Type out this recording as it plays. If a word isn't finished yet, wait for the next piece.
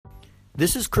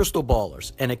This is Crystal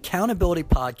Ballers, an accountability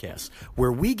podcast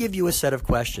where we give you a set of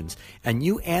questions and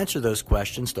you answer those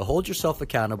questions to hold yourself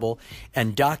accountable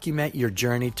and document your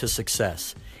journey to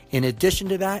success. In addition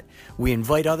to that, we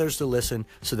invite others to listen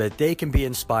so that they can be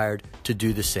inspired to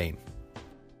do the same.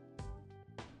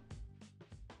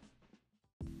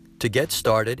 To get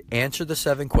started, answer the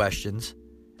 7 questions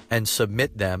and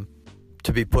submit them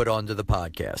to be put onto the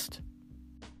podcast.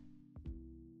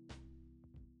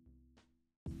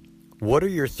 What are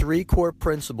your 3 core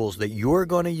principles that you're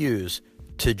going to use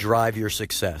to drive your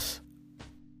success?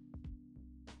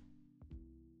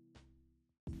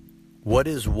 What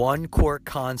is one core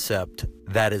concept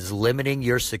that is limiting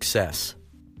your success?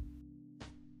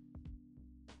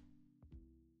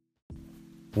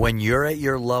 When you're at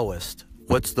your lowest,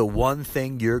 what's the one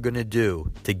thing you're going to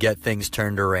do to get things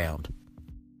turned around?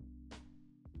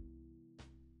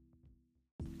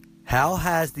 How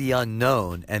has the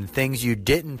unknown and things you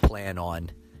didn't plan on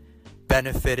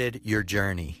benefited your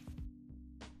journey?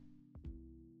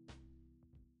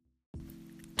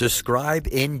 Describe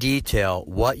in detail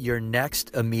what your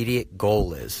next immediate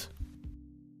goal is.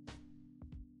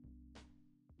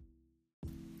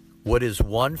 What is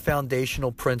one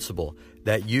foundational principle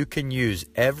that you can use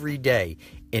every day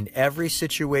in every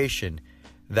situation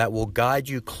that will guide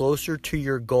you closer to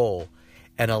your goal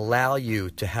and allow you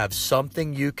to have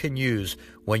something you can use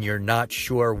when you're not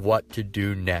sure what to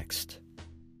do next?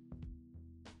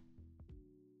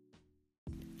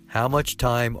 How much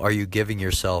time are you giving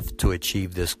yourself to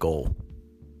achieve this goal?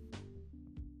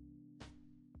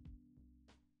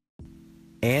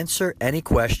 Answer any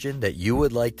question that you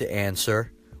would like to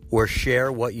answer or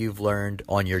share what you've learned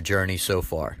on your journey so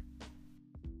far.